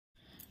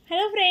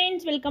Hello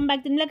friends, welcome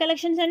back Tirumala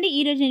collections అండి.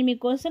 ఈరోజు నేను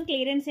మీకోసం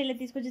క్లియరెన్స్ సేల్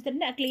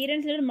తీసుకొచ్చేస్తానండి. ఆ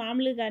క్లియరెన్స్ సేల్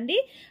మామూలుగా అండి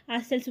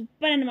అసలు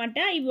సూపర్ అనమాట.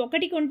 ఇవి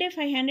ఒకటి కొంటే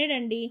 500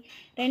 అండి,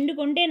 రెండు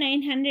కొంటే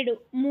 900,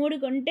 మూడు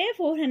కొంటే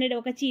 400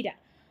 ఒక చీర.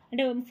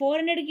 అంటే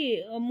 400కి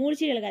మూడు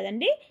చీరలు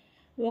కదండి.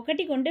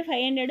 ఒకటి కొంటే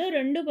 500,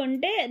 రెండు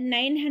కొంటే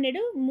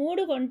 900,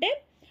 మూడు కొంటే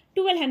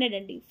 1200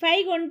 అండి.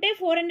 5 కొంటే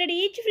 400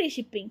 ఈచ్, ఫ్రీ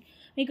షిప్పింగ్.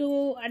 మీకు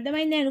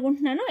అర్థమైంది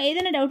అనుకుంటున్నాను.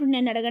 ఏదైనా డౌట్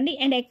ఉందని అడగండి.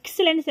 అండ్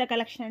ఎక్సలెంట్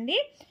కలెక్షన్ అండి.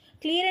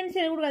 క్లియరెన్స్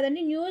సేల్ కూడా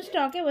కదండి, న్యూ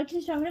స్టాకే, వచ్చిన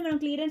స్టాక్ మనం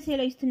క్లియరెన్స్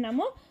సేల్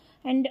ఇస్తున్నాము.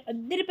 అండ్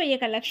అద్దరిపోయే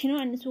కలెక్షన్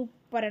అండ్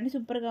సూపర్ అండి,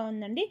 సూపర్గా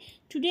ఉందండి.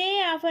 టుడే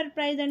ఆఫర్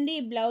ప్రైస్ అండి.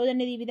 బ్లౌజ్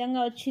అనేది ఈ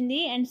విధంగా వచ్చింది.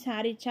 అండ్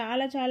శారీ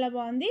చాలా చాలా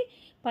బాగుంది.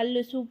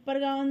 పళ్ళు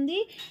సూపర్గా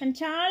ఉంది. అండ్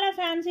చాలా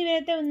ఫ్యాన్సీ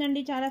అయితే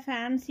ఉందండి, చాలా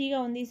ఫ్యాన్సీగా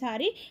ఉంది ఈ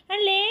సారీ.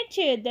 అండ్ లేట్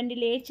చేయొద్దండి,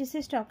 లేట్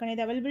చేస్తే స్టాక్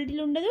అనేది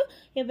అవైలబిలిటీలో ఉండదు.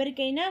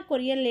 ఎవరికైనా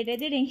కొరియర్ లేట్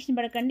అయితే టెన్షన్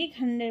పడకండి,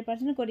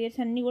 100%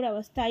 కొరియర్స్ అన్నీ కూడా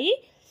వస్తాయి.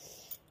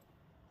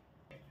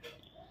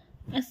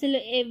 అసలు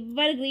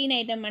ఎవర్ గ్రీన్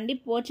ఐటమ్ అండి,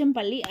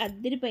 పోచంపల్లి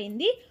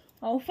అద్దరిపోయింది.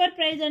 ఆఫర్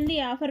ప్రైస్ అండి,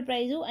 ఆఫర్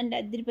ప్రైజు అండ్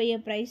అద్దరిపోయే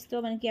ప్రైస్తో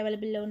మనకి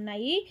అవైలబుల్లో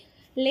ఉన్నాయి.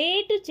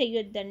 Late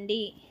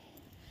చెయ్యొద్దండి.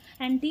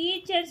 And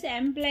teachers,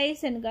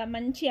 employees and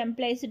మంచి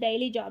ఎంప్లాయీస్,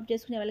 డైలీ జాబ్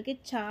చేసుకునే వాళ్ళకి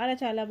చాలా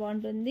చాలా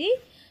బాగుంటుంది.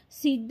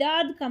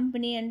 సిద్ధార్థ్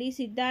కంపెనీ అండి.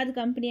 సిద్ధార్థ్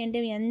కంపెనీ అంటే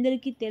మీ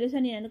అందరికీ తెలుసు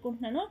అని నేను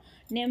అనుకుంటున్నాను.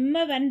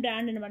 నెంబర్ 1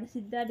 బ్రాండ్ అనమాట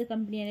సిద్ధార్థ్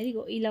కంపెనీ అనేది.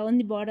 ఇలా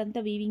ఉంది బార్డర్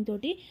అంతా వీవింగ్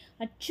తోటి,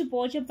 అచ్చు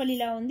పోచంపల్లి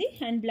ఇలా ఉంది.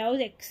 అండ్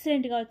బ్లౌజ్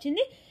ఎక్సలెంట్గా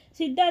వచ్చింది.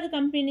 సిద్ధార్థ్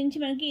కంపెనీ నుంచి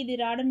మనకి ఇది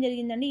రావడం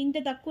జరిగిందండి. ఇంత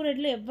తక్కువ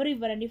రేట్లో ఎవ్వరు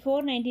ఇవ్వరండి.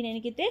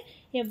 499కి అయితే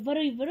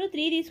ఎవ్వరు ఇవ్వరు.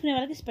 3 తీసుకునే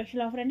వాళ్ళకి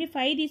స్పెషల్ ఆఫర్ అండి.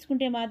 5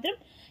 తీసుకుంటే మాత్రం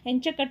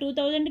ఎంచక్క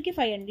 2000కి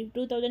 5 అండి.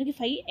 2000కి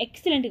 5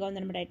 ఎక్సలెంట్గా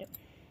ఉందన్నమాట ఐటమ్.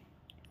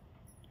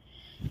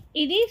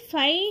 ఇది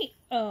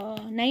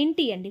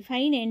 590 అండి.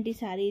 590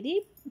 సారీ. ఇది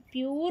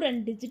ప్యూర్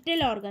అండ్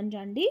డిజిటల్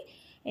ఆర్గంజా అండి.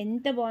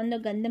 ఎంత బాగుందో,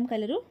 గంధం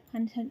కలరు.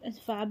 అండ్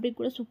ఫ్యాబ్రిక్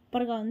కూడా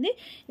సూపర్గా ఉంది.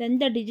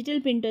 ఇదంతా డిజిటల్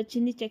ప్రింట్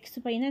వచ్చింది చెక్స్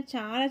పైన,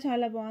 చాలా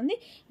చాలా బాగుంది.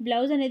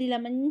 బ్లౌజ్ అనేది ఇలా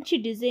మంచి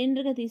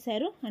డిజైనర్గా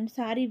తీశారు. అండ్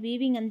సారీ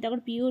వీవింగ్ అంతా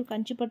కూడా ప్యూర్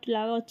కంచిపట్టు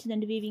లాగా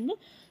వచ్చిందండి వీవింగ్.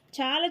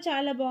 చాలా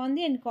చాలా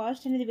బాగుంది. అండ్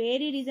కాస్ట్ అనేది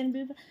వెరీ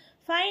రీజనబుల్.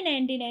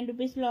 599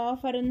 రూపీస్లో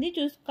ఆఫర్ ఉంది.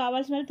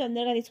 కావాల్సిన వాళ్ళు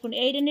తొందరగా తీసుకోండి.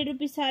 800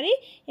 రూపీస్ సారీ,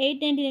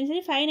 899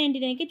 సారీ,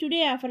 599కి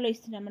టుడే ఆఫర్లో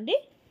ఇస్తున్నామండి.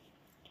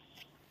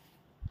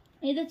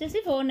 ఇది వచ్చేసి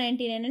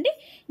 499 అండి.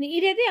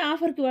 ఇదైతే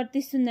ఆఫర్కి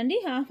వర్తిస్తుందండి.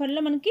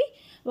 ఆఫర్లో మనకి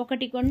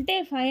ఒకటి కొంటే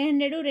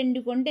 500, రెండు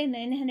కొంటే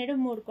 900,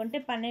 మూడు కొంటే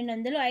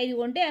 1200, 5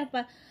 కొంటే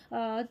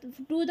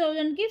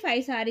 2000కి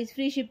 5 సారీస్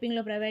ఫ్రీ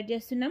షిప్పింగ్లో ప్రొవైడ్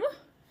చేస్తున్నాము.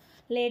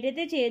 లేట్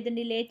అయితే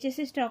చేయొద్దండి, లేట్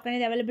చేస్తే స్టాక్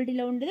అనేది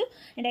అవైలబిలిటీలో ఉండదు.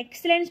 అండ్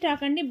ఎక్సలెంట్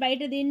స్టాక్ అండి.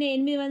 బయట దీన్ని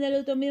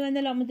 800,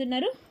 900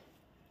 అమ్ముతున్నారు.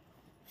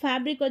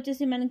 ఫ్యాబ్రిక్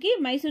వచ్చేసి మనకి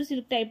మైసూర్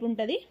సిల్క్ టైప్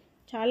ఉంటుంది.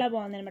 చాలా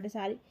బాగుంది అనమాట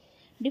సారీ,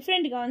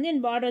 డిఫరెంట్గా ఉంది.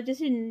 అండ్ బార్డర్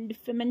వచ్చేసి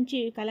మంచి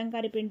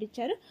కలంకారీ ప్రింట్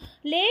ఇచ్చారు.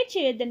 లేట్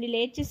చేయొద్దండి,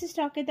 లేట్ చేసి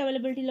స్టాక్ అయితే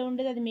అవైలబిలిటీలో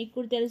ఉండదు, అది మీకు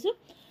కూడా తెలుసు.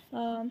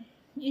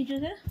 ఇది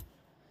చూసారా,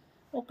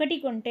 ఒకటి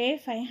కొంటే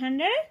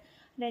 500,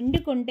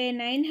 రెండు కొంటే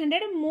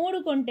 900, మూడు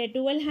కొంటే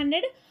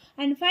 1200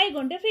 అండ్ 5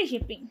 కొంటే ఫ్రీ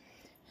షిప్పింగ్.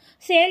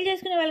 సేల్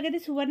చేసుకునే వాళ్ళకైతే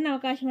సువర్ణ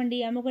అవకాశం అండి.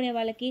 అమ్ముకునే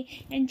వాళ్ళకి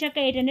ఎంచక్క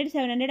 800,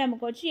 700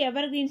 అమ్ముకోవచ్చు.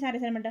 ఎవర్ గ్రీన్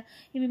సారీస్ అనమాట.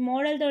 ఇవి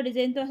మోడల్తో,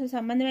 డిజైన్తో అసలు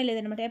సంబంధమే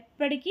లేదనమాట.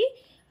 ఎప్పటికీ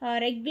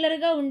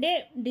రెగ్యులర్గా ఉండే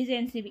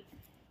డిజైన్స్ ఇవి.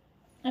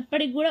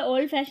 అప్పటికి కూడా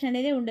ఓల్డ్ ఫ్యాషన్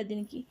అనేది ఉండదు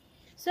దీనికి.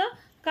 సో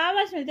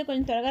కావాల్సిన అయితే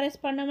కొంచెం త్వరగా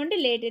రెస్పాండ్ అవ్వండి,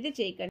 లేట్ అయితే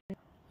చేయకండి.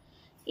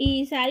 ఈ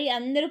సారీ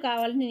అందరూ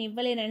కావాలని నేను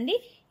ఇవ్వలేనండి.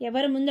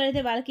 ఎవరు ముందు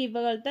అడిగితే వాళ్ళకి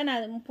ఇవ్వగలుగుతా. నా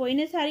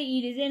పోయినసారి ఈ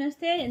డిజైన్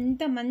వస్తే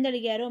ఎంతమంది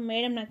అడిగారో,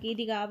 మేడం నాకు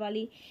ఇది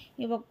కావాలి,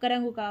 ఒక్క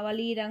రంగు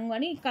కావాలి, ఈ రంగు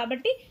అని.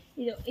 కాబట్టి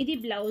ఇది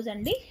బ్లౌజ్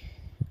అండి.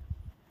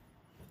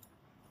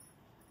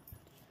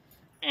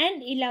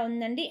 అండ్ ఇలా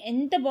ఉందండి,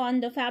 ఎంత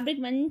బాగుందో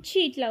ఫ్యాబ్రిక్, మంచి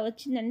ఇట్లా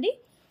వచ్చిందండి.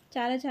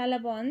 చాలా చాలా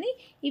బాగుంది.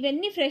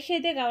 ఇవన్నీ ఫ్రెష్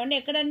అయితే కావండి.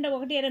 ఎక్కడంటే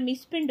ఒకటి ఎర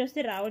మిస్ ప్రింట్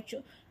వస్తే రావచ్చు.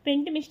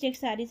 ప్రింట్ మిస్టేక్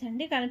సారీస్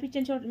అండి,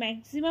 కనిపించిన చోట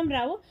మ్యాక్సిమం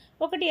రావు.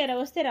 ఒకటి ఎర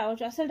వస్తే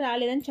రావచ్చు, అసలు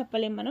రాలేదని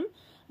చెప్పలేం మనం.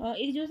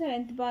 ఇది చూసారు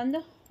ఎంత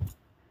బాగుందో.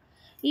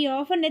 ఈ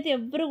ఆఫర్ని అయితే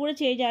ఎవ్వరు కూడా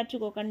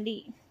చేజార్చుకోకండి.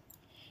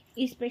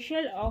 ఈ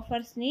స్పెషల్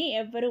ఆఫర్స్ని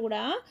ఎవ్వరు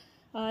కూడా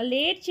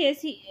లేట్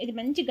చేసి, ఇది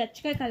మంచి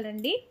గచ్చకాయ కలర్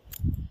అండి,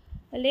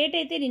 లేట్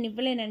అయితే నేను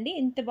ఇవ్వలేనండి.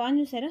 ఎంత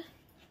బాగుంది చూసారా.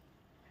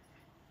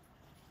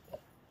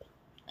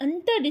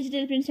 అంతా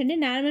డిజిటల్ ప్రింట్స్ అండి,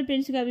 నార్మల్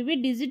ప్రింట్స్ కావు ఇవి.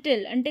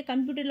 డిజిటల్ అంటే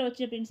కంప్యూటర్లో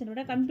వచ్చిన ప్రింట్స్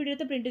అనమాట.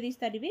 కంప్యూటర్తో ప్రింట్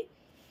తీస్తారు ఇవి.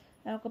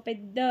 ఒక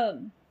పెద్ద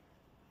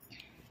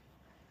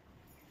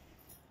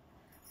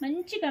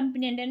మంచి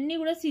కంపెనీ అండి. అన్నీ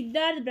కూడా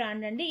సిద్ధార్థ్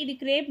బ్రాండ్ అండి. ఇది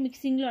క్రేప్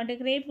మిక్సింగ్లో, అంటే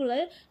క్రేప్ కూడా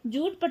కాదు,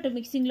 జూట్ పట్టు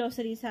మిక్సింగ్లో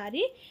వస్తుంది ఈ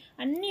సారీ.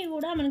 అన్నీ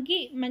కూడా మనకి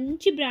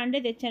మంచి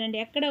బ్రాండే తెచ్చానండి,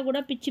 ఎక్కడ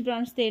కూడా పిచ్చి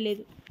బ్రాండ్స్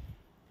తేలేదు.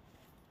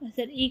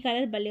 అసలు ఈ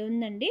కలర్ భలే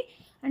ఉందండి.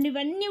 అండ్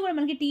ఇవన్నీ కూడా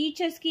మనకి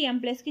టీచర్స్కి,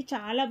 ఎంప్లాయీస్కి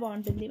చాలా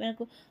బాగుంటుంది.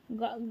 మనకు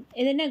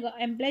ఏదైనా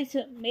ఎంప్లాయీస్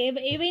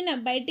ఏవైనా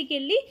బయటికి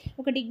వెళ్ళి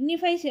ఒక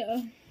డిగ్నిఫై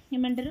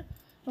ఏమంటారు,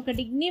 ఒక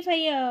డిగ్నిఫై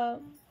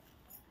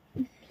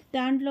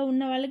దాంట్లో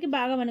ఉన్న వాళ్ళకి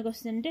బాగా మనకు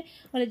వస్తుంది. అంటే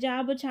వాళ్ళ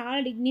జాబ్ చాలా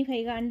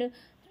డిగ్నిఫైగా అండ్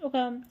ఒక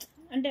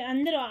అంటే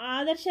అందరూ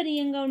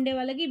ఆదర్శనీయంగా ఉండే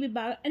వాళ్ళకి ఇవి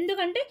బాగా,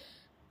 ఎందుకంటే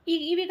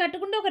ఇవి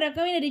కట్టుకుంటే ఒక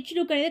రకమైన రిచ్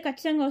లుక్ అనేది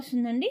ఖచ్చితంగా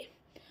వస్తుందండి.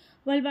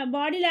 వాళ్ళ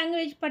బాడీ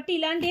లాంగ్వేజ్ పట్టి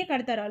ఇలాంటివే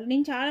కడతారు వాళ్ళు.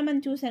 నేను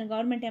చాలామంది చూశాను,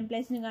 గవర్నమెంట్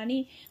ఎంప్లాయీస్ని కానీ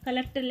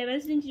కలెక్టర్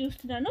లెవెల్స్ నుంచి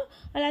చూస్తున్నాను.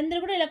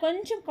 వాళ్ళందరూ కూడా ఇలా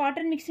కొంచెం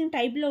కాటన్ మిక్సింగ్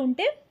టైప్లో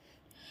ఉంటే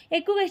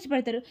ఎక్కువగా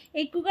ఇష్టపడతారు.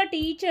 ఎక్కువగా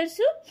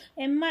టీచర్స్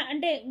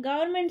అంటే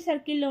గవర్నమెంట్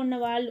సర్కిల్లో ఉన్న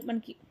వాళ్ళు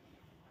మనకి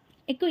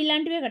ఎక్కువ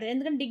ఇలాంటివే కడతారు.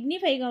 ఎందుకంటే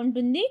డిగ్నిఫైగా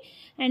ఉంటుంది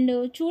అండ్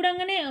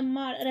చూడంగానే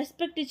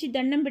రెస్పెక్ట్ ఇచ్చి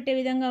దండం పెట్టే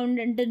విధంగా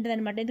ఉంటుంది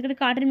అనమాట. ఎందుకంటే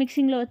కాటన్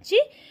మిక్సింగ్లో వచ్చి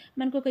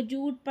మనకు ఒక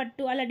జూట్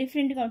పట్టు అలా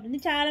డిఫరెంట్గా ఉంటుంది.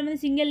 చాలామంది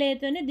సింగిల్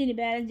లేయర్తోనే దీన్ని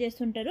బ్యాలెన్స్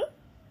చేస్తుంటారు.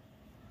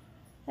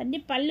 అన్ని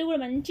పళ్ళు కూడా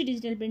మంచి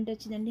డిజిటల్ ప్రింట్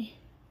వచ్చిందండి.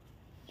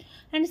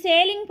 And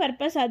selling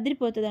purpose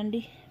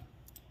అదిరిపోతుందండి.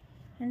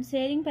 And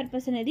selling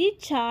purpose అనేది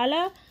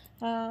చాలా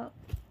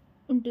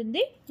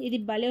ఉంటుంది. ఇది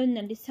భలే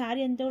ఉందండి.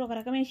 సారీ అంతా కూడా ఒక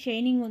రకమైన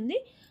షైనింగ్ ఉంది.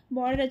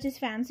 బార్డర్ వచ్చేసి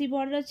ఫ్యాన్సీ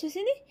బార్డర్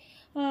వచ్చేసింది.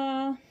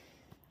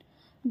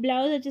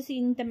 బ్లౌజ్ వచ్చేసి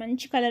ఇంత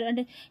మంచి కలర్,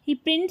 అంటే ఈ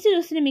ప్రింట్స్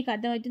చూస్తేనే మీకు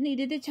అర్థమవుతుంది.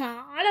 ఇదైతే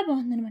చాలా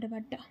బాగుందన్నమాట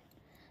బట్ట.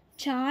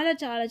 చాలా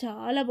చాలా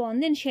చాలా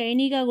బాగుంది అండ్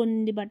షైనీగా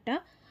ఉంది బట్ట.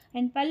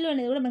 అండ్ పళ్ళు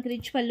అనేది కూడా మనకి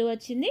రిచ్ పళ్ళు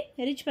వచ్చింది.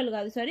 రిచ్ పళ్ళు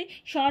కాదు సారీ,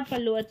 షార్ట్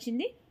పళ్ళు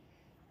వచ్చింది.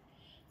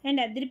 అండ్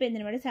అద్దరిపోయింది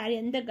అనమాట. శారీ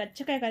అంతా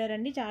గచ్చకాయ కలర్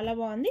అండి, చాలా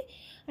బాగుంది.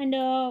 అండ్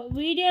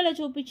వీడియోలో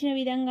చూపించిన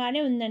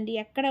విధంగానే ఉందండి.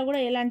 ఎక్కడ కూడా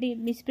ఎలాంటి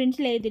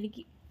మిస్ప్రింట్స్ లేదు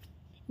దీనికి.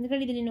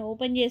 ఎందుకంటే ఇది నేను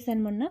ఓపెన్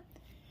చేశాను మొన్న.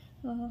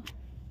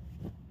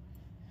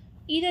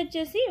 ఇది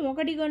వచ్చేసి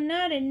 1 కొన్నా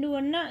 2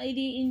 కొన్నా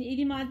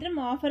ఇది మాత్రం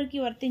ఆఫర్కి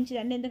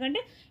వర్తించదండి.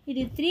 ఎందుకంటే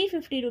ఇది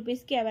 350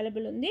 రూపీస్కి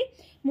అవైలబుల్ ఉంది,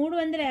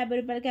 350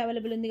 రూపాయలకి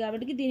అవైలబుల్ ఉంది.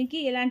 కాబట్టి దీనికి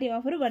ఎలాంటి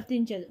ఆఫర్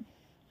వర్తించదు.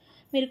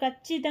 మీరు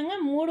ఖచ్చితంగా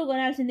 3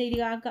 కొనాల్సిందే. ఇది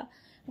కాక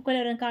ఒకవేళ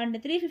ఎవరైనా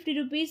కావాలంటే 350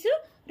 రూపీస్.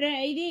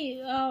 ఇది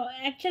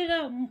యాక్చువల్గా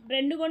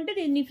 2 కొంటే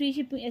దీన్ని ఫ్రీ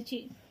షిప్పింగ్ వచ్చి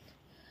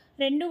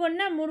 2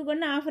 కొన్నా 3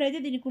 కొన్నా ఆఫర్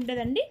అయితే దీనికి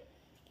ఉంటుందండి.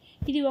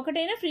 ఇది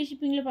ఒకటైనా ఫ్రీ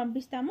షిప్పింగ్లో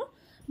పంపిస్తాము.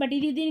 బట్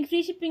దీనికి ఫ్రీ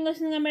షిప్పింగ్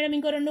వస్తుంది కదా మేడం,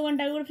 ఇంకో 2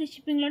 గంటలు కూడా ఫ్రీ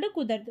షిప్పింగ్లో అంటే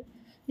కుదరదు.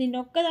 దీన్ని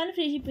ఒక్కదాన్ని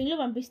ఫ్రీ షిప్పింగ్లో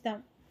పంపిస్తాం.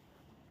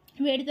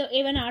 వీటితో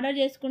ఏమైనా ఆర్డర్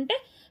చేసుకుంటే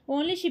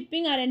ఓన్లీ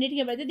షిప్పింగ్ ఆ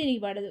రెండింటికి పడితే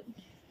దీనికి పడదు.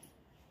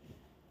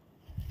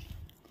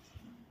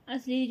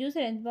 అసలు ఇది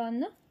చూసారు ఎంత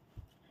బాగుందో.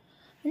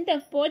 అంటే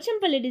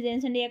పోచంపల్లి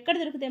డిజైన్స్ అండి. ఎక్కడ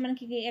దొరుకుతాయి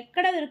మనకి,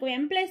 ఎక్కడ దొరకవు.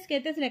 ఎంప్లాయీస్కి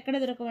అయితే అసలు ఎక్కడ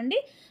దొరకవండి.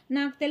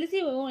 నాకు తెలిసి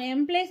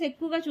ఎంప్లాయీస్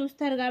ఎక్కువగా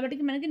చూస్తారు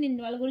కాబట్టి మనకి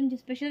నేను వాళ్ళ గురించి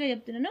స్పెషల్గా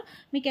చెప్తున్నాను.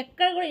 మీకు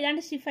ఎక్కడ కూడా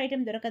ఇలాంటి స్టిఫ్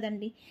ఐటెం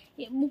దొరకదండి.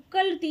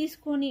 ముక్కలు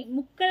తీసుకొని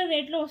ముక్కల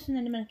రేట్లో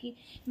వస్తుందండి మనకి.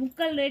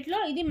 ముక్కల రేట్లో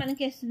ఇది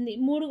మనకి వస్తుంది.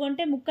 3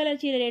 కొంటే ముక్కల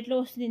చీర రేట్లో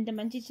వస్తుంది. ఇంత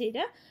మంచి చీర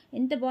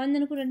ఎంత బాగుంది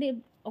అనుకుంటే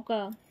ఒక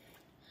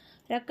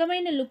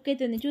రకమైన లుక్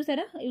అయితే ఉంది.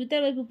 చూసారా, ఇవతల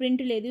వైపు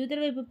ప్రింట్ లేదు.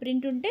 ఇవతల వైపు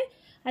ప్రింట్ ఉంటే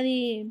అది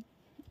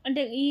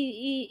అంటే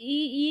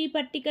ఈ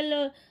పర్టికల్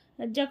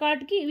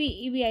జకాట్కి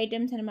ఇవి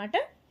ఐటమ్స్ అనమాట.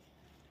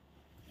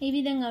 ఈ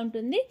విధంగా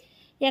ఉంటుంది.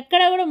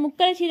 ఎక్కడ కూడా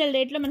ముక్కల చీరల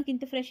రేట్లో మనకి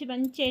ఇంత ఫ్రెష్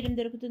మంచి ఐటమ్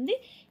దొరుకుతుంది.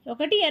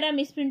 1 ఎరా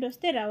మిస్ప్రింట్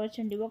వస్తే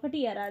రావచ్చండి.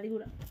 1 ఎరా, అది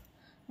కూడా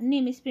అన్నీ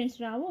మిస్ప్రింట్స్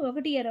రావు.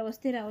 1 ఎరా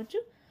వస్తే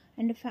రావచ్చు.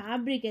 అండ్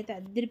ఫ్యాబ్రిక్ అయితే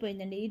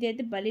అద్దరిపోయిందండి.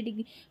 ఇదైతే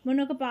బలిడిగి మొన్న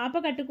ఒక పాప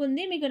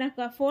కట్టుకుంది. మీకు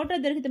నాకు ఆ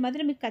ఫోటో దొరికితే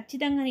మాత్రం మీకు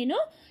ఖచ్చితంగా నేను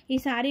ఈ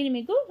శారీని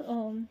మీకు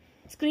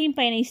స్క్రీన్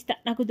పైన ఇస్తా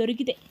నాకు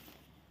దొరికితే.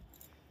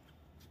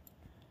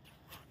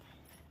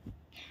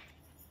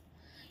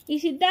 ఈ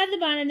సిద్ధార్థ్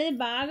బ్రాండ్ అనేది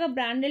బాగా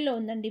బ్రాండెడ్లో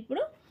ఉందండి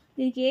ఇప్పుడు.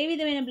 దీనికి ఏ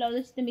విధమైన బ్లౌజ్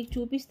వచ్చిందో మీకు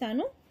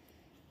చూపిస్తాను.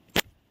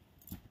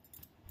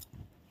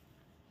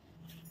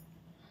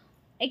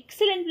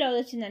 ఎక్సలెంట్ బ్లౌజ్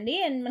వచ్చిందండి.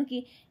 అండ్ మనకి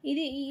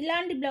ఇది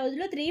ఇలాంటి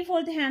బ్లౌజ్లో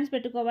 3/4 హ్యాండ్స్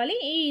పెట్టుకోవాలి.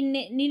 ఈ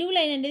నిలువు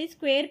లైన్ అనేది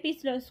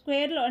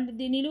స్క్వేర్లో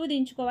అంటే నిలువు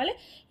దించుకోవాలి.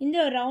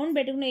 ఇందులో రౌండ్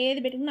పెట్టుకున్న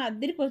ఏది పెట్టుకున్నా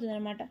అద్దరిపోతుంది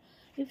అనమాట.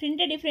 ఈ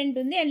ప్రింట్ డిఫరెంట్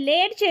ఉంది. అండ్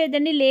లేట్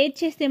చేయొద్దండి. లేట్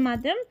చేస్తే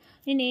మాత్రం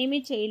నేను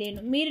ఏమీ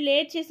చేయలేను. మీరు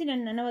లేట్ చేసి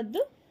నన్ను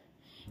అనవద్దు.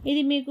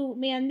 ఇది మీకు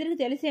మీ అందరికీ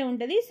తెలిసే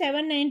ఉంటుంది.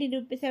 790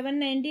 రూపీస్,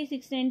 790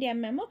 690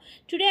 అమ్మాము.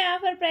 టుడే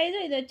ఆఫర్ ప్రైస్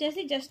ఇది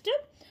వచ్చేసి జస్ట్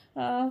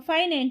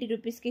 590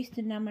 రూపీస్కి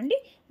ఇస్తున్నామండి.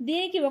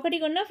 దీనికి 1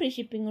 కొన్నా ఫ్రీ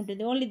షిప్పింగ్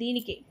ఉంటుంది ఓన్లీ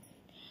దీనికి.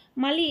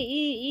 మళ్ళీ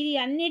ఇది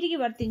అన్నిటికీ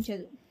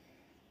వర్తించదు.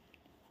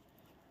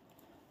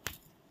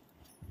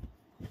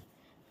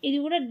 ఇది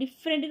కూడా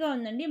డిఫరెంట్గా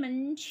ఉందండి.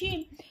 మంచి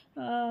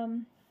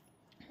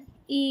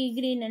ఈ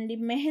గ్రీన్ అండి.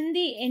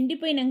 మెహందీ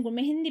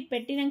మెహందీ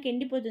పెట్టినాక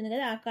ఎండిపోతుంది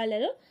కదా, ఆ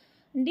కలర్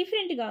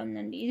డిఫరెంట్గా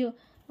ఉందండి. ఇది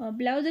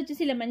బ్లౌజ్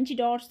వచ్చేసి ఇలా మంచి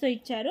డాట్స్తో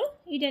ఇచ్చారు.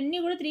 వీటన్నీ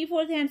కూడా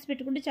 3/4 హ్యాండ్స్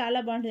పెట్టుకుంటే చాలా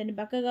బాగుంటుందండి.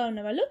 బక్కగా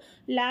ఉన్నవాళ్ళు,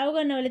 లావుగా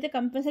ఉన్న వాళ్ళు అయితే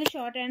కంపల్సరీ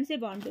షార్ట్ హ్యాండ్సే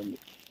బాగుంటుంది.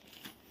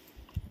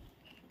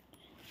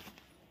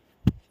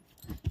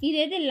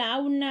 ఇదైతే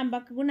లావు ఉన్న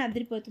బక్కగా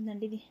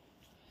అదిరిపోతుందండి. ఇది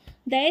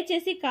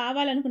దయచేసి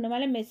కావాలనుకున్న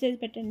వాళ్ళ మెసేజ్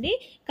పెట్టండి.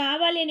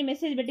 కావాలి అని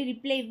మెసేజ్ పెట్టి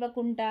రిప్లై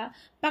ఇవ్వకుండా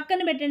పక్కన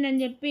పెట్టండి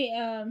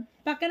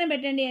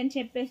అని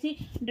చెప్పేసి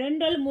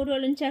 2 రోజులు 3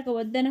 రోజులు ఉంచాక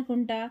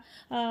వద్దనుకుంటా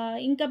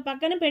ఇంకా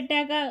పక్కన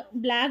పెట్టాక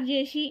బ్లాక్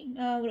చేసి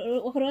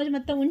ఒక రోజు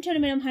మొత్తం ఉంచండి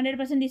మేడం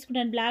 100%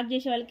 తీసుకుంటాను బ్లాక్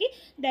చేసే వాళ్ళకి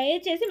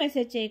దయచేసి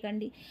మెసేజ్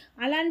చేయకండి.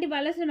 అలాంటి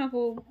వాళ్ళని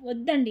మాకు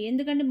వద్దండి.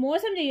 ఎందుకంటే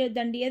మోసం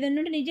చేయొద్దండి. ఏదైనా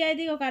నుండి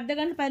నిజాయితీగా ఒక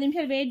అర్ధగంట 10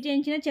 నిమిషాలు వెయిట్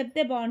చేయించినా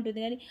చెప్తే బాగుంటుంది.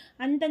 కానీ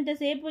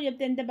అంతంతసేపు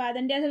చెప్తే ఎంత బాధ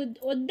అండి. అసలు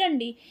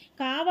వద్దండి.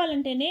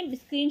 కావాలంటేనే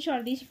స్క్రీన్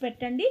షాట్ తీసి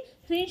పెట్టండి.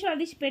 స్క్రీన్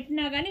షాట్ తీసి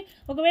పెట్టినా కానీ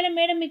ఒకవేళ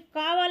మేడం మీకు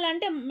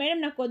కావాలంటే మేడం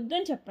నాకు వద్దు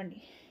అని చెప్పండి.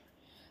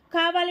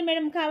 కావాలి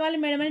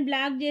మేడం అని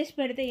బ్లాక్ చేసి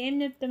పెడితే ఏం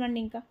చెప్తామండి.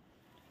 ఇంకా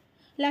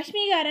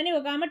లక్ష్మి గారని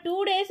ఒక ఆమె 2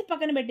 days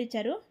పక్కన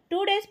పెట్టించారు.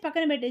 2 days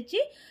పక్కన పెట్టించి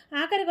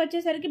ఆఖరికి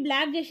వచ్చేసరికి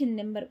బ్లాక్ చేసింది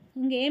నెంబర్.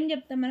 ఇంకేం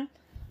చెప్తాం మనం,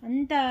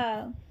 అంత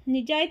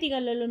నిజాయితీ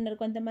గల్లోళ్ళు ఉన్నారు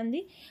కొంతమంది.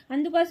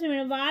 అందుకోసం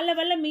మేడం వాళ్ళ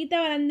వల్ల మిగతా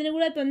వాళ్ళందరినీ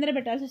కూడా తొందర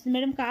పెట్టాల్సి వస్తుంది.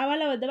 మేడం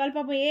కావాలా వద్దా, వాళ్ళ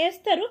పాపం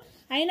వేస్తారు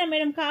అయినా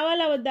మేడం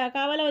కావాలా వద్దా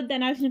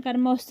అనాల్సిన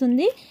కర్మ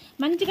వస్తుంది.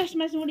 మంచి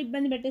కస్టమర్స్ని కూడా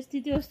ఇబ్బంది పెట్టే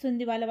స్థితి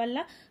వస్తుంది వాళ్ళ వల్ల.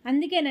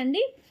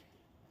 అందుకేనండి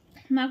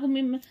మాకు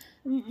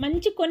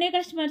మంచి కొనే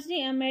కస్టమర్స్ని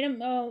మేడం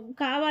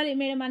కావాలి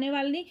మేడం అనే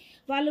వాళ్ళని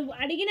వాళ్ళు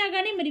అడిగినా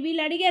కానీ మరి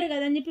వీళ్ళు అడిగారు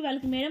కదని చెప్పి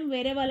వాళ్ళకి మేడం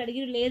వేరే వాళ్ళు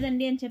అడిగారు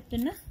లేదండి అని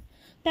చెప్తున్నా.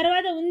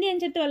 తర్వాత ఉంది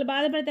అని చెప్తే వాళ్ళు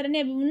బాధపడతారని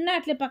అవి ఉన్నా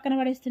అట్లే పక్కన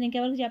పడేస్తున్నాయి,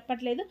 ఇంకెవరికి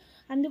చెప్పట్లేదు.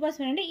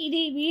 అందుకోసమేనండి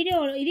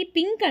ఇది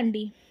పింక్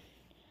అండి.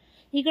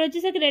 ఇక్కడ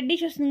వచ్చేసరికి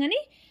రెడ్డిష్ వస్తుంది కానీ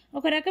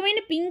ఒక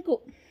రకమైన పింకు,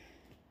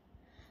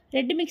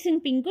 రెడ్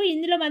మిక్సింగ్ పింకు.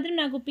 ఇందులో మాత్రం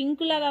నాకు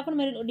పింకులా కాకుండా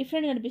మరి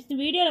డిఫరెంట్ కనిపిస్తుంది.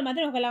 వీడియోలో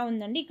మాత్రం ఒకలా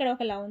ఉందండి, ఇక్కడ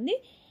ఒకలా ఉంది.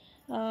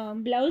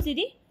 బ్లౌజ్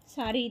ఇది,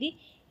 సారీ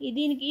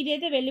దీనికి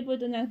ఇదైతే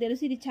వెళ్ళిపోతుంది నాకు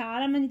తెలుసు. ఇది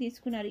చాలామంది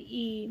తీసుకున్నారు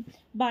ఈ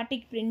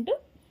బాటిక్ ప్రింట్.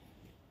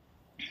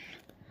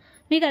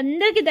 మీకు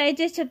అందరికీ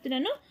దయచేసి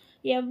చెప్తున్నాను,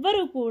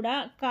 ఎవ్వరు కూడా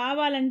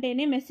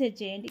కావాలంటేనే మెసేజ్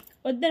చేయండి,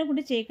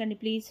 వద్దనుకుంటే చేయకండి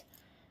ప్లీజ్.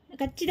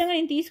 ఖచ్చితంగా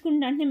నేను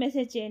తీసుకుంటా అంటే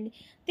మెసేజ్ చేయండి.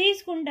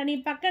 తీసుకుంటాను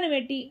పక్కన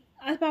పెట్టి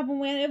పాపం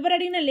ఎవరు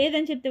అడిగినా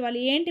లేదని చెప్తే వాళ్ళు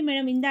ఏంటి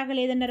మేడం ఇందాక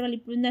లేదన్నారు వాళ్ళు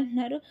ఇప్పుడు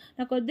ఉందంటున్నారు,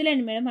 నాకు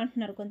వద్దులేండి మేడం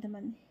అంటున్నారు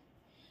కొంతమంది.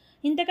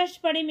 ఇంత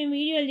కష్టపడి మేము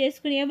వీడియోలు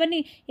చేసుకుని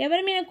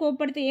ఎవరి మీద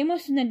కోప్పడితే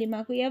ఏమొస్తుందండి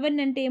మాకు,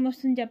 ఎవరిని అంటే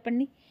ఏమొస్తుంది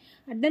చెప్పండి.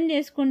 అర్థం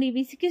చేసుకోండి.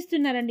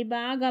 విసిగిస్తున్నారండి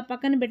బాగా,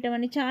 పక్కన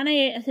పెట్టమని చాలా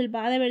అసలు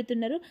బాధ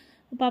పెడుతున్నారు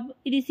పాప.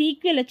 ఇది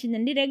సీక్వెల్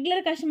వచ్చిందండి,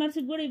 రెగ్యులర్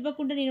కస్టమర్స్కి కూడా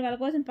ఇవ్వకుండా నేను వాళ్ళ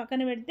కోసం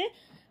పక్కన పెడితే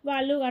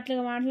వాళ్ళు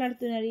అట్లా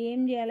మాట్లాడుతున్నారు. ఏం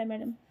చేయాలి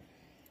మేడం.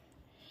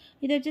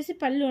 ఇది వచ్చేసి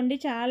పళ్ళు అండి,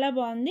 చాలా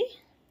బాగుంది,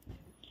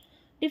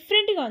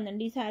 డిఫరెంట్గా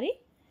ఉందండి ఈసారి.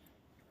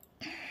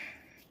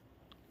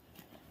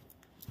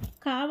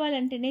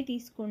 కావాలంటేనే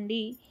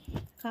తీసుకోండి.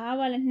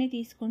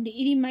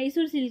 ఇది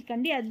మైసూర్ సిల్క్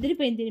అండి,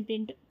 అద్దరిపోయింది దీని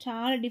ప్రింట్,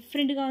 చాలా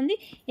డిఫరెంట్గా ఉంది.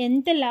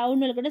 ఎంత లావు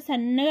ఉన్న కూడా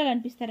సన్నగా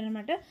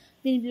కనిపిస్తారనమాట.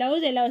 దీని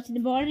బ్లౌజ్ ఎలా వచ్చింది,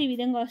 బార్డర్ ఈ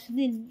విధంగా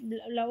వస్తుంది.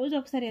 బ్లౌజ్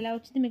ఒకసారి ఎలా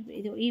వచ్చింది మీకు,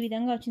 ఇది ఈ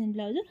విధంగా వచ్చింది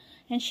బ్లౌజ్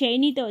అండ్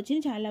షైనీతో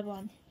వచ్చింది, చాలా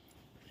బాగుంది.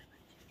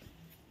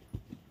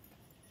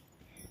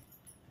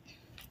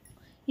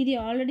 ఇది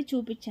ఆల్రెడీ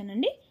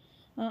చూపించానండి,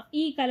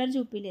 ఈ కలర్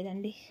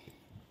చూపించలేదండి.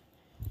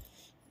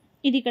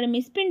 ఇది ఇక్కడ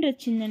మిస్ ప్రింట్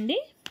వచ్చిందండి.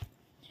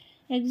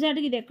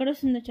 ఎగ్జాక్ట్గా ఇది ఎక్కడ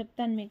వస్తుందో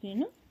చెప్తాను మీకు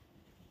నేను.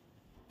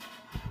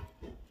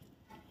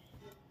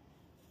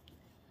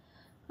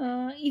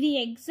 ఇది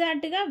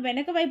ఎగ్జాక్ట్గా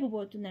వెనక వైపు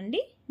పోతుందండి.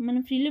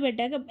 మనం ఫ్రిల్లు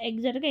పెట్టాక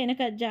ఎగ్జాక్ట్గా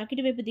వెనక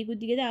జాకెట్ వైపు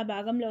దిగుద్ది కదా, ఆ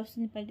భాగంలో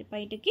వస్తుంది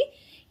బయటకి.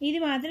 ఇది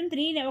మాత్రం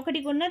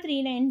 1 కొన్నా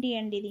 390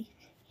 అండి. ఇది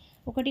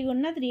 1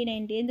 కొన్నా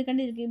 390,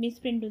 ఎందుకంటే ఇది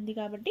మిస్ ప్రింట్ ఉంది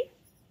కాబట్టి.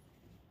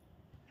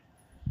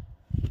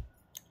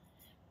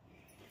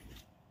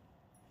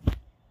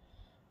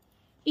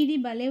 ఇది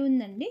భలే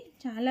ఉందండి,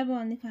 చాలా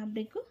బాగుంది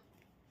ఫ్యాబ్రిక్.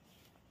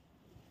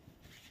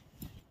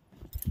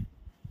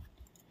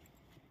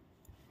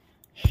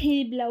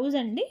 ఇది బ్లౌజ్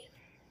అండి,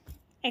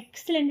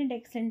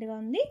 ఎక్సలెంట్గా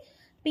ఉంది.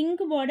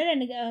 పింక్ బార్డర్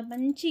అండ్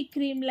మంచి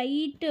క్రీమ్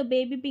లైట్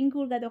బేబీ పింక్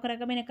కాదు, ఒక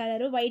రకమైన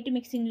కలరు వైట్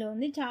మిక్సింగ్లో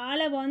ఉంది,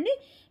 చాలా బాగుంది.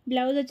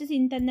 బ్లౌజ్ వచ్చేసి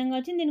ఇంత అందంగా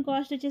వచ్చింది. దీని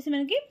కాస్ట్ వచ్చేసి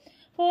మనకి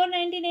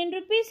 499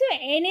 రూపీస్.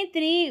 ఎనీ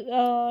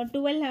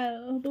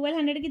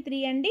 1200కి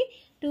 3 అండి,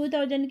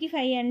 2000కి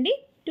 5 అండి.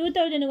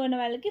 2000 కొన్న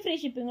వాళ్ళకి ఫ్రీ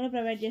షిప్పింగ్ కూడా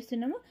ప్రొవైడ్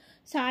చేస్తున్నాము.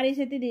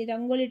 సారీస్ అయితే ఇది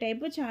రంగోలీ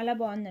టైపు, చాలా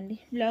బాగుందండి.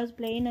 బ్లౌజ్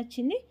ప్లెయిన్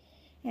వచ్చింది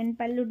అండ్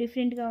పళ్ళు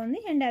డిఫరెంట్గా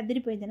ఉంది అండ్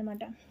అదిరిపోయింది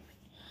అనమాట.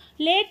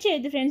 లేట్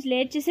చేయొద్దు ఫ్రెండ్స్,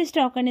 లేట్ చేసే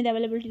స్టాక్ అనేది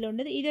అవైలబిలిటీలో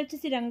ఉండదు. ఇది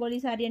వచ్చేసి రంగోలీ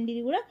సారీ అండి.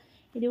 ఇది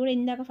కూడా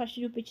ఇందాక ఫస్ట్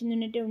చూపించింది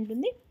ఉన్నట్టే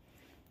ఉంటుంది.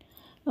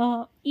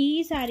 ఈ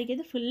సారీకి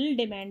అయితే ఫుల్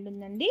డిమాండ్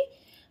ఉందండి,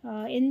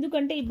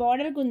 ఎందుకంటే ఈ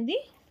బార్డర్కి ఉంది.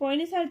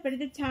 పోయినసారి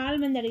పెడితే చాలా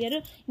మంది అడిగారు,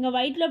 ఇంకా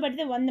వైట్లో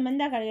పెడితే 100 మంది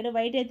దాకా అడిగారు,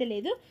 వైట్ అయితే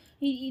లేదు.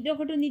 ఇది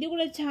ఒకటి ఉంది, ఇది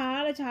కూడా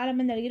చాలా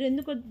మంది అడిగారు.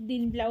 ఎందుకు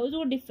దీని బ్లౌజ్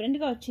కూడా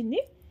డిఫరెంట్గా వచ్చింది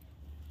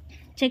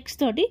చెక్స్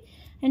తోటి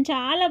అండ్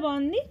చాలా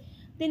బాగుంది.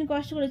 దీని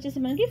కాస్ట్ కూడా వచ్చేసి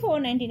మనకి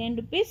 499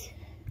 రూపీస్.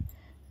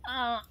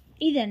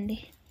 ఇదండి,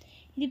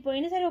 ఇది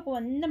పోయినసారి ఒక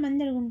 100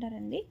 మంది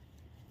అడుగుంటారండి,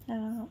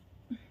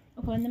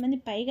 ఒక 100 మంది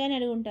పైగానే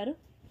అడుగుంటారు.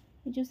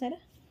 ఇది చూసారా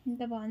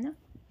ఎంత బాగుందో,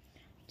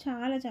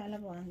 చాలా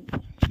బాగుంది.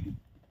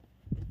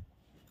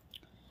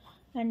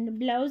 అండ్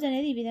బ్లౌజ్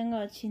అనేది ఈ విధంగా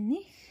వచ్చింది.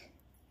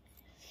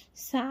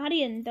 సారీ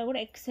అంతా కూడా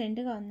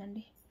ఎక్సలెంట్గా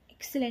ఉందండి,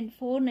 ఎక్సలెంట్.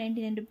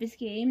 499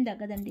 రూపీస్కి ఏం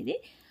తగ్గదండి ఇది.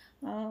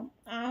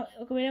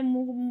 ఒకవేళ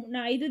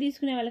 5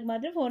 తీసుకునే వాళ్ళకి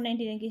మాత్రం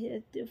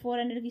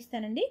 400కి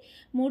ఇస్తానండి.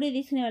 3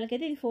 తీసుకునే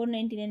వాళ్ళకైతే ఇది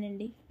 499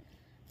 అండి.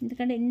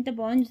 ఎందుకంటే ఎంత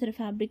బాగుంది చూసారు,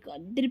 ఫ్యాబ్రిక్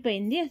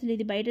అదిరిపోయింది అసలు.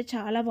 ఇది బయట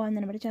చాలా బాగుంది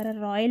అనమాట, చాలా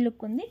రాయల్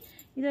లుక్ ఉంది.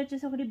 ఇది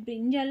వచ్చేసి ఒకటి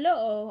బ్రింజల్లో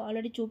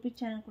ఆల్రెడీ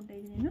చూపించాను అనుకుంటా.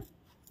 ఇది నేను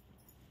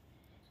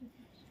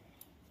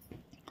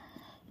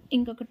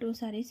ఇంకొక 2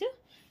 సారీస్.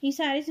 ఈ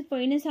సారీస్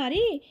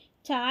పోయినసారి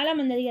చాలా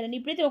మంది అడిగారండి,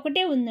 ఇప్పుడైతే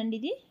ఒకటే ఉందండి,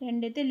 ఇది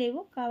 2 అయితే లేవు.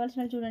 కావాల్సిన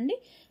వాళ్ళు చూడండి,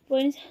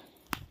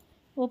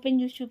 ఓపెన్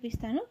చేసి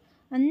చూపిస్తాను.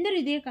 అందరూ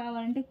ఇదే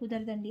కావాలంటే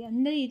కుదరదండి,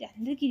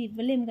 అందరికీ ఇది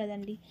ఇవ్వలేము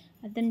కదండి,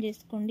 అర్థం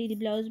చేసుకోండి. ఇది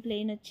బ్లౌజ్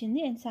ప్లెయిన్ వచ్చింది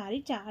అండ్ సారీ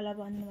చాలా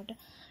బాగుంది అనమాట.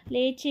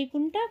 లేట్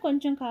చేయకుండా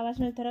కొంచెం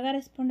కావాల్సిన త్వరగా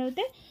రెస్పాండ్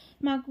అవుతే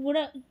మాకు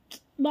కూడా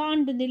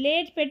బాగుంటుంది.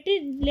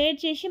 లేట్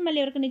చేసి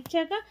మళ్ళీ ఎవరికైనా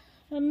ఇచ్చాక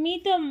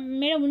మీతో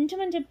మేడం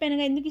ఉంచమని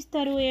చెప్పానుగా, ఎందుకు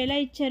ఇస్తారు, ఎలా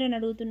ఇచ్చారు అని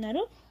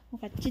అడుగుతున్నారు.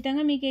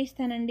 ఖచ్చితంగా మీకే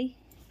ఇస్తానండి.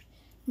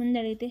 ముందు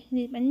అడిగితే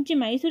ఇది మంచి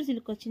మైసూర్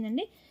సిల్క్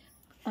వచ్చిందండి.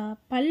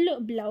 పళ్ళు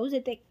బ్లౌజ్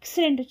అయితే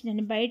ఎక్సలెంట్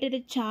వచ్చిందండి. బయట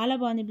అయితే చాలా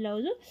బాగుంది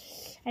బ్లౌజు.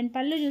 అండ్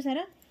పళ్ళు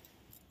చూసారా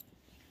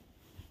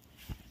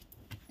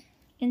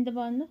ఎంత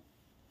బాగుందో.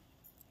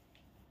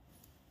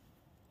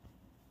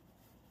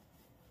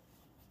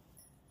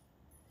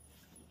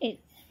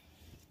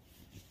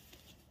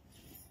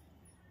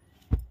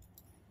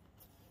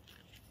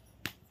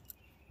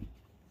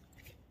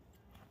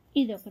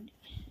 ఇది ఒకటి.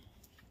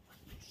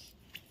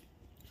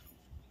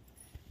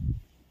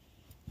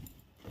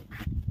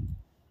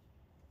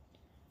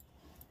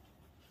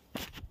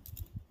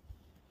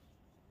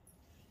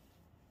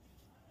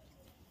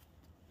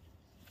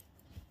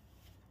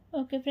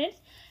 ఓకే ఫ్రెండ్స్,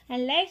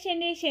 అండ్ లైక్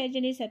చేయండి, షేర్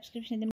చేయండి, సబ్స్క్రిప్షన్